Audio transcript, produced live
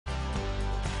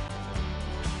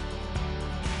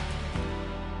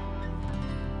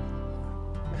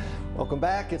Welcome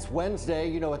back. It's Wednesday.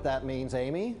 You know what that means,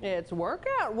 Amy. It's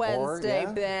Workout Wednesday,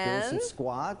 Ben. Doing some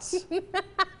squats. That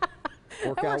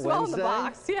works well in the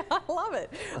box. Yeah, I love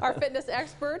it. Our fitness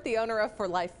expert, the owner of For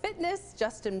Life Fitness,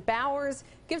 Justin Bowers,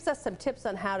 gives us some tips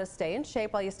on how to stay in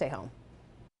shape while you stay home.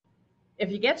 If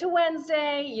you get to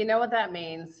Wednesday, you know what that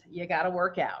means. You got to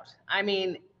work out. I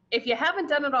mean, if you haven't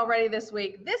done it already this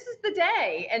week, this is the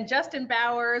day. And Justin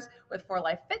Bowers with For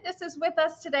Life Fitness is with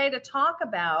us today to talk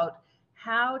about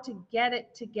how to get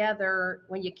it together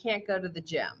when you can't go to the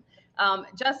gym.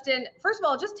 Justin, first of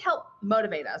all, just help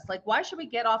motivate us. Like, why should we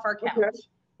get off our couch?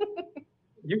 Okay.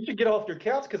 You should get off your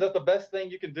couch because that's the best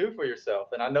thing you can do for yourself.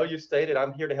 And I know you stated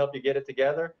I'm here to help you get it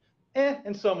together.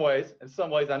 In some ways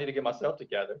I need to get myself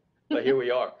together. But here we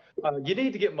are. You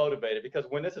need to get motivated because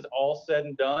when this is all said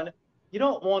and done, you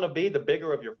don't want to be the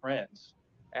bigger of your friends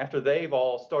after they've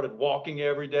all started walking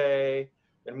every day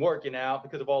and working out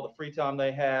because of all the free time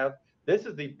they have. This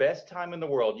is the best time in the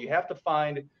world. You have to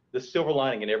find the silver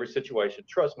lining in every situation.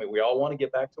 Trust me, we all want to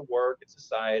get back to work and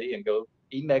society and go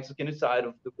eat Mexican inside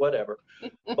of whatever.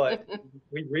 But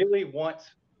we really want,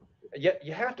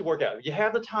 you have to work out. You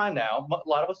have the time now. A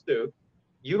lot of us do.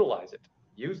 Utilize it.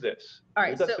 Use this. All right.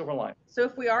 Use that silver lining. So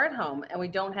if we are at home and we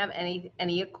don't have any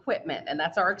equipment, and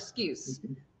that's our excuse,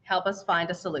 help us find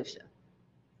a solution.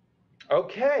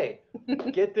 Okay.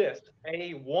 Get this.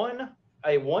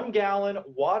 A one gallon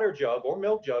water jug or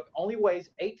milk jug only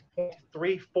weighs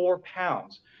 8.34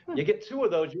 pounds. You get 2 of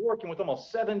those, you're working with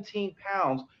almost 17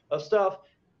 pounds of stuff,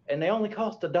 and they only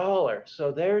cost $1.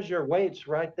 So there's your weights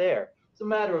right there. As a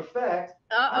matter of fact,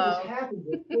 I just happened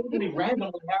to totally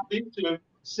randomly have these 2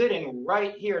 sitting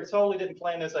right here. Totally didn't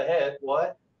plan this ahead.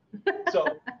 What? So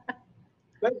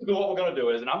basically what we're going to do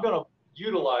is, and I'm going to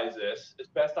utilize this as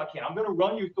best I can. I'm going to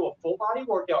run you through a full body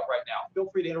workout right now. Feel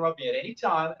free to interrupt me at any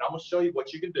time, and I'm going to show you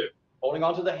what you can do. Holding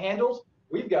onto the handles,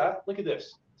 we've got, look at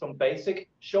this, some basic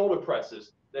shoulder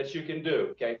presses that you can do.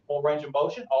 Okay, full range of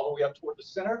motion all the way up toward the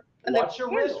center. And watch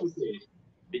your wrist with these.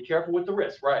 Be careful with the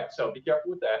wrist, right? So be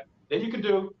careful with that. Then you can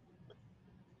do,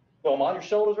 boom, on your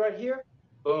shoulders right here.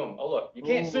 Boom. Oh, look, you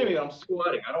can't see me. I'm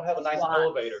squatting. I don't have a nice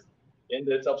elevator in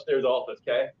this upstairs office,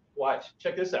 okay? Watch.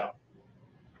 Check this out.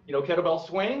 You know, kettlebell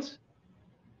swings.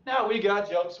 Now we got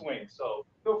jug swings. So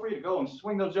feel free to go and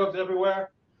swing those jugs everywhere.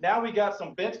 Now we got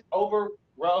some bent over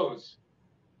rows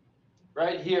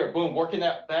right here. Boom, working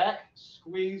that back.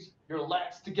 Squeeze your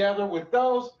lats together with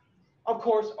those. Of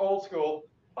course, old school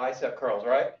bicep curls,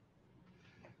 right?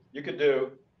 You could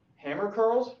do hammer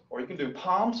curls or you can do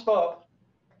palms up,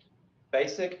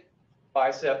 basic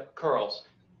bicep curls.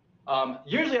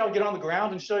 Usually I'll get on the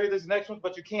ground and show you this next one,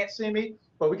 but you can't see me.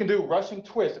 But we can do Russian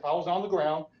twist. If I was on the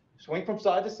ground, swing from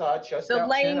side to side, chest out, so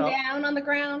laying chin up. down on the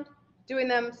ground, doing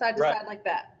them side to side like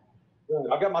that.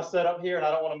 I've got my setup here, and I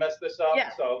don't want to mess this up.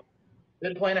 Yeah. So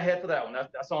didn't plan ahead for that one.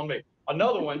 That's on me.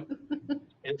 Another one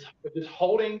is just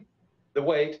holding the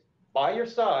weight by your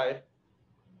side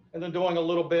and then doing a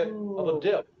little bit of a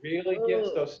dip. Really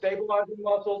gets those stabilizing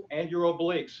muscles and your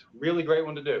obliques. Really great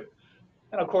one to do.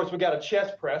 And of course, we got a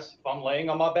chest press. If I'm laying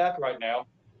on my back right now,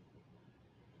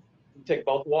 you take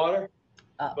both water,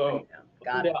 boom,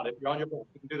 got it. Down. If you're on your back,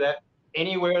 you can do that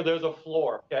anywhere there's a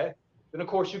floor, okay? Then, of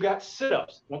course, you got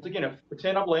sit-ups. Once again,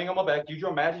 pretend I'm laying on my back. Use your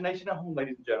imagination at home,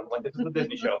 ladies and gentlemen, like this is a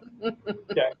Disney show.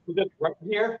 Okay, so just right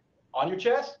here on your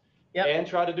chest and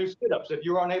try to do sit-ups. If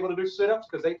you're unable to do sit-ups,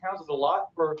 because 8 pounds is a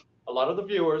lot for a lot of the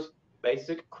viewers,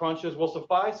 basic crunches will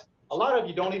suffice. A lot of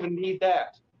you don't even need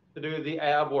that to do the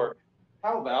ab work.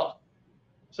 How about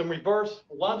some reverse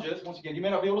lunges? Once again, you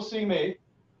may not be able to see me,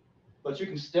 but you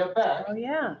can step back. Oh,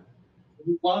 yeah.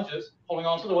 Lunges, holding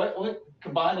on to the weight.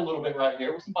 Combine a little bit right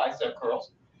here with some bicep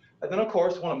curls. And then, of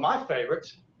course, one of my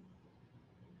favorites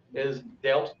is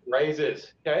delt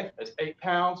raises. Okay, that's 8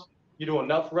 pounds. You do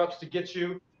enough reps to get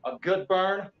you a good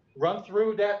burn. Run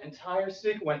through that entire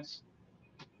sequence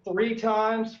 3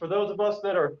 times. For those of us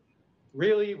that are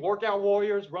really workout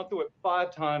warriors, run through it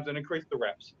 5 times and increase the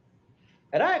reps.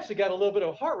 And I actually got a little bit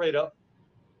of heart rate up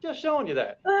just showing you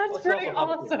that. That's pretty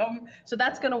awesome. So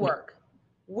that's going to work.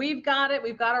 We've got it.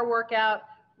 We've got our workout.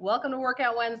 Welcome to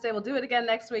Workout Wednesday. We'll do it again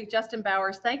next week. Justin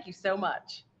Bowers, thank you so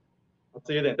much. I'll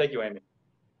see you then. Thank you, Amy.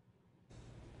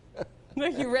 Are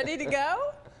you ready to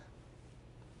go?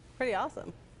 Pretty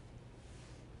awesome.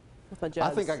 With my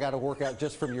jugs. I think I got a workout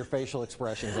just from your facial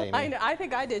expressions, Amy. I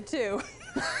think I did too.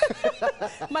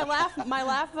 my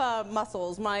laugh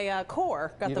muscles, my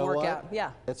core got the workout. What?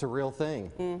 Yeah. It's a real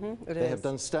thing. It they is. have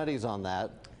done studies on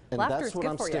that. And Laughter that's is what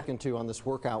good I'm for you. sticking to on this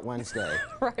workout Wednesday.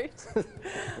 Right. We're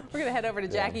going to head over to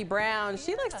Jackie Brown.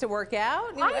 She likes to work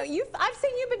out. I've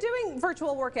seen you've been doing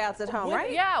virtual workouts at home,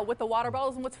 right? Yeah, with the water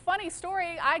bottles. And what's funny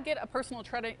story, I get a personal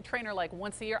trainer like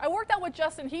once a year. I worked out with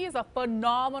Justin. He is a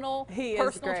phenomenal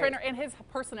personal trainer, and his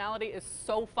personality is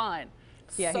so fun.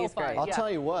 Yeah, so he's fun. great. I'll tell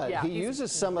you what, Yeah, he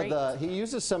uses some of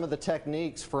the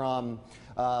techniques from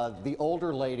the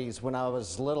older ladies when I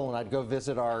was little and I'd go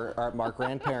visit our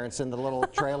grandparents in the little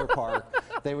trailer park.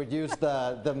 They would use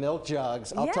the milk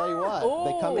jugs. I'll tell you what,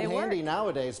 they come in handy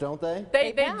nowadays, don't they?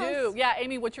 They do. Yeah,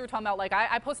 Amy, what you were talking about, like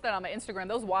I posted that on my Instagram.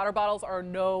 Those water bottles are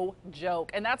no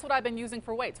joke. And that's what I've been using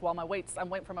for weights. Well, I'm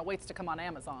waiting for my weights to come on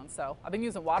Amazon. So I've been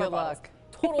using water bottles.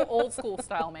 Total old school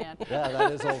style, man. Yeah,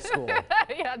 that is old school.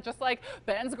 Yeah, just like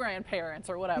Ben's grandparents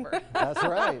or whatever. That's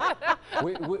right.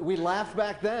 We laughed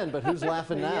back then, but who's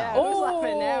laughing now? Yeah, who's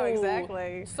laughing now,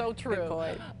 exactly. So true. Good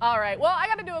point. All right, well, I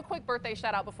got to do a quick birthday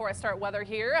shout out before I start weather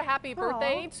here. A happy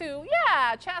birthday to,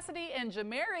 Chastity and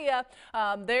Jamaria.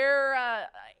 Their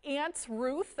aunt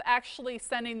Ruth actually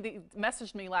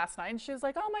messaged me last night, and she was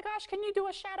like, oh my gosh, can you do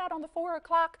a shout out on the 4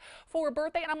 o'clock for a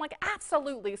birthday? And I'm like,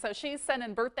 absolutely. So she's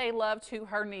sending birthday love to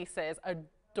her nieces.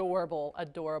 Adorable,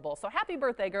 adorable. So happy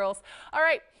birthday, girls. All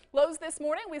right, lows this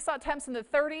morning. We saw temps in the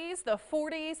 30s, the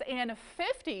 40s, and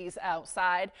 50s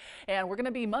outside, and we're going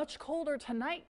to be much colder tonight.